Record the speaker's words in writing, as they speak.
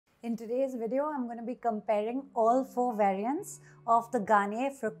In today's video, I'm going to be comparing all 4 variants of the Garnier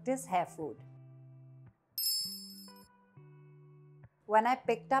Fructis hair food. When I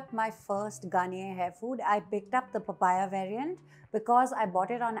picked up my first Garnier hair food, I picked up the papaya variant because I bought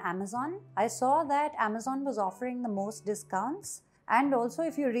it on Amazon. I saw that Amazon was offering the most discounts. And also,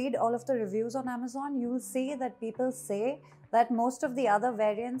 if you read all of the reviews on Amazon, you will see that people say that most of the other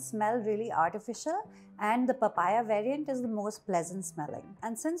variants smell really artificial and the papaya variant is the most pleasant smelling.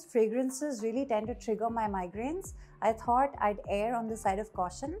 And since fragrances really tend to trigger my migraines, I thought I'd err on the side of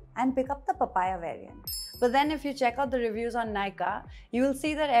caution and pick up the papaya variant. But then if you check out the reviews on Nykaa, you will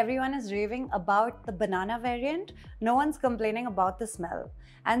see that everyone is raving about the banana variant. No one's complaining about the smell.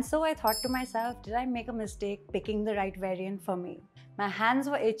 And so I thought to myself, did I make a mistake picking the right variant for me? My hands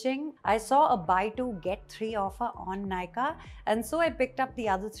were itching. I saw a buy 2 get 3 offer on Nykaa, and so I picked up the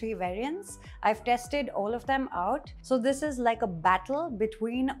other 3 variants. I've tested all of them out. So this is like a battle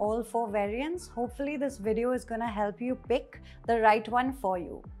between all 4 variants. Hopefully this video is gonna help you pick the right one for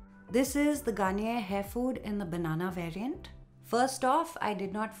you. This is the Garnier hair food in the banana variant. First off, I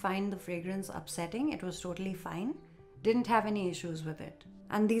did not find the fragrance upsetting. It was totally fine. Didn't have any issues with it.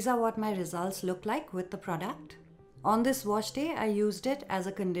 And these are what my results look like with the product. On this wash day, I used it as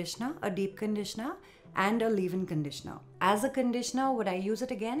a conditioner, a deep conditioner, and a leave-in conditioner. As a conditioner, would I use it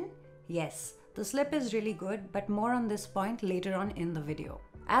again? Yes. The slip is really good, but more on this point later on in the video.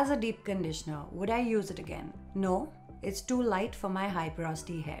 As a deep conditioner, would I use it again? No, it's too light for my high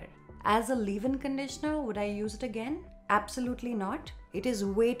porosity hair. As a leave-in conditioner, would I use it again? Absolutely not. It is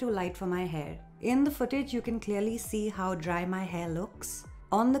way too light for my hair. In the footage, you can clearly see how dry my hair looks.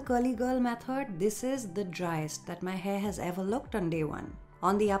 On the curly girl method, this is the driest that my hair has ever looked on day 1.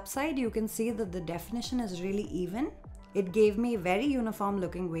 On the upside, you can see that the definition is really even. It gave me very uniform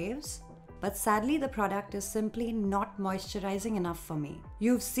looking waves. But sadly, the product is simply not moisturizing enough for me.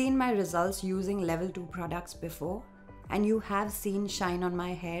 You've seen my results using level 2 products before, and you have seen shine on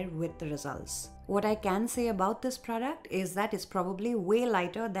my hair with the results. What I can say about this product is that it's probably way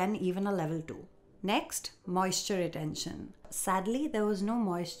lighter than even a level 2. Next, moisture retention. Sadly, there was no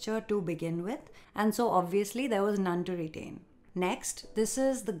moisture to begin with, and so obviously there was none to retain. Next, this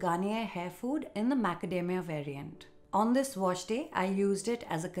is the Garnier hair food in the macadamia variant. On this wash day, I used it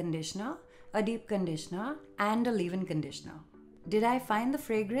as a conditioner, a deep conditioner, and a leave-in conditioner. Did I find the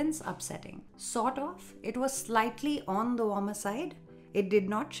fragrance upsetting? Sort of. It was slightly on the warmer side. It did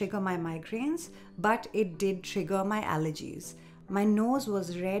not trigger my migraines, but it did trigger my allergies. My nose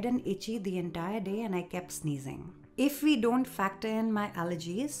was red and itchy the entire day and I kept sneezing. If we don't factor in my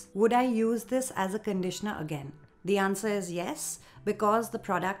allergies, would I use this as a conditioner again? The answer is yes, because the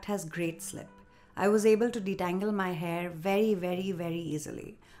product has great slip. I was able to detangle my hair very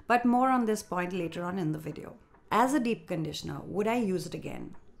easily. But more on this point later on in the video. As a deep conditioner, would I use it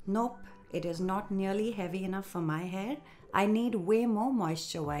again? Nope, it is not nearly heavy enough for my hair. I need way more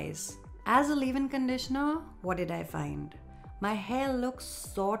moisture-wise. As a leave-in conditioner, what did I find? My hair looks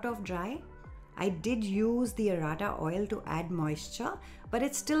sort of dry. I did use the arata oil to add moisture, but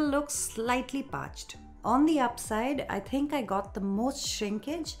it still looks slightly parched. On the upside, I think I got the most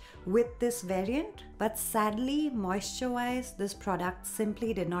shrinkage with this variant, but sadly, moisture-wise, this product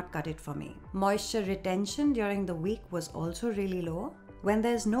simply did not cut it for me. Moisture retention during the week was also really low. When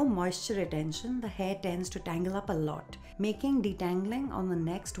there's no moisture retention, the hair tends to tangle up a lot, making detangling on the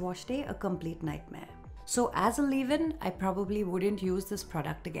next wash day a complete nightmare. So as a leave-in, I probably wouldn't use this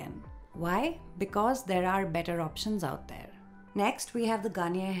product again. Why? Because there are better options out there. Next, we have the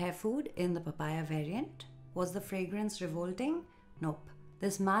Garnier hair food in the papaya variant. Was the fragrance revolting? Nope.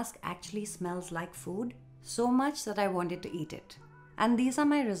 This mask actually smells like food, so much that I wanted to eat it. And these are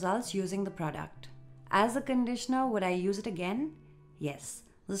my results using the product. As a conditioner, would I use it again? Yes.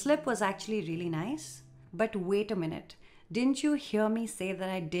 The slip was actually really nice. But wait a minute. Didn't you hear me say that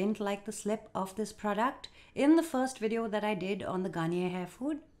I didn't like the slip of this product in the first video that I did on the Garnier hair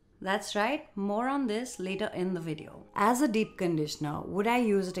food? That's right, more on this later in the video. As a deep conditioner, would I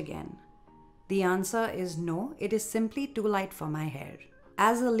use it again? The answer is no, it is simply too light for my hair.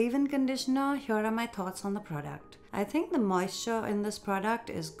 As a leave-in conditioner, here are my thoughts on the product. I think the moisture in this product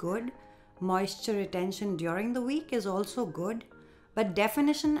is good. Moisture retention during the week is also good. But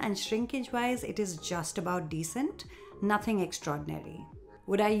definition and shrinkage wise, it is just about decent. Nothing extraordinary.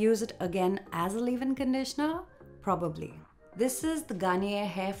 Would I use it again as a leave-in conditioner? Probably. This is the Garnier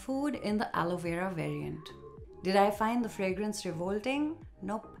hair food in the aloe vera variant. Did I find the fragrance revolting?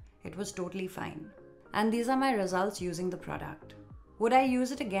 Nope, it was totally fine. And these are my results using the product. Would I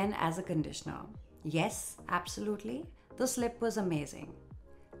use it again as a conditioner? Yes, absolutely. The slip was amazing.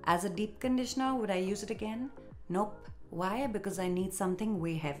 As a deep conditioner, would I use it again? Nope, Why? Because I need something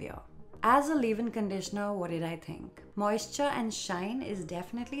way heavier. As a leave-in conditioner, what did I think? Moisture and shine is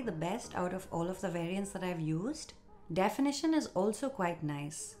definitely the best out of all of the variants that I've used. Definition is also quite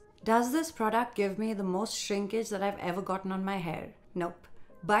nice. Does this product give me the most shrinkage that I've ever gotten on my hair? Nope.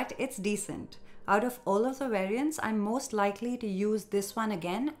 But it's decent. Out of all of the variants, I'm most likely to use this one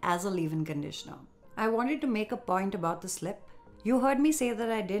again as a leave-in conditioner. I wanted to make a point about the slip. You heard me say that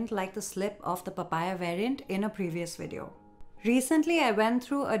I didn't like the slip of the papaya variant in a previous video. Recently, I went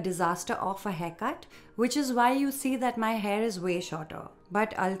through a disaster of a haircut, which is why you see that my hair is way shorter.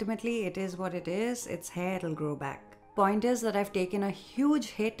 But ultimately, it is what it is. It's hair, it'll grow back. Point is that I've taken a huge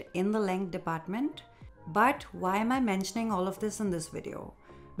hit in the length department. But why am I mentioning all of this in this video?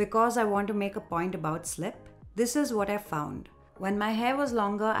 Because I want to make a point about slip. This is what I found. When my hair was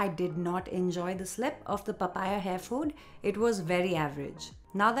longer, I did not enjoy the slip of the papaya hair food. It was very average.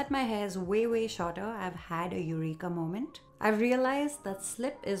 Now that my hair is way shorter, I've had a eureka moment. I've realized that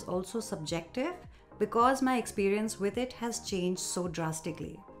slip is also subjective because my experience with it has changed so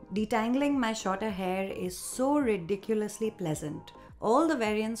drastically. Detangling my shorter hair is so ridiculously pleasant. All the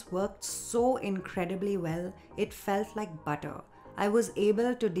variants worked so incredibly well, it felt like butter. I was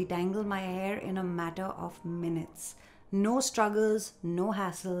able to detangle my hair in a matter of minutes. No struggles, no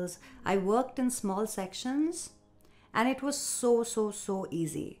hassles. I worked in small sections and it was so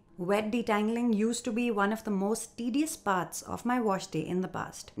easy. Wet detangling used to be one of the most tedious parts of my wash day in the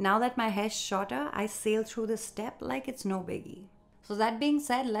past. Now that my hair's shorter, I sail through this step like it's no biggie. So that being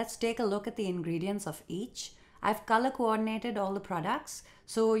said, let's take a look at the ingredients of each. I've color coordinated all the products.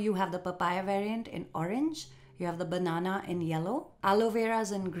 So you have the papaya variant in orange, you have the banana in yellow, aloe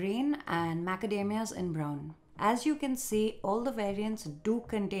veras in green, and macadamias in brown. As you can see, all the variants do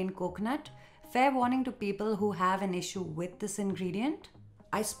contain coconut. Fair warning to people who have an issue with this ingredient.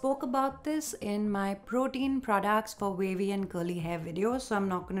 I spoke about this in my protein products for wavy and curly hair videos, so I'm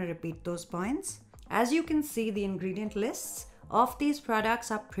not going to repeat those points. As you can see, the ingredient lists of these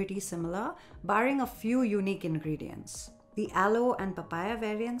products are pretty similar, barring a few unique ingredients. The aloe and papaya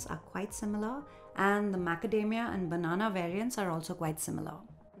variants are quite similar, and the macadamia and banana variants are also quite similar.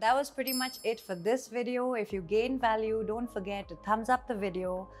 That was pretty much it for this video. If you gained value, don't forget to thumbs up the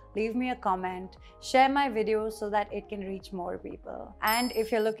video, leave me a comment, share my videos so that it can reach more people. And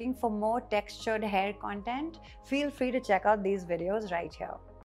if you're looking for more textured hair content, feel free to check out these videos right here.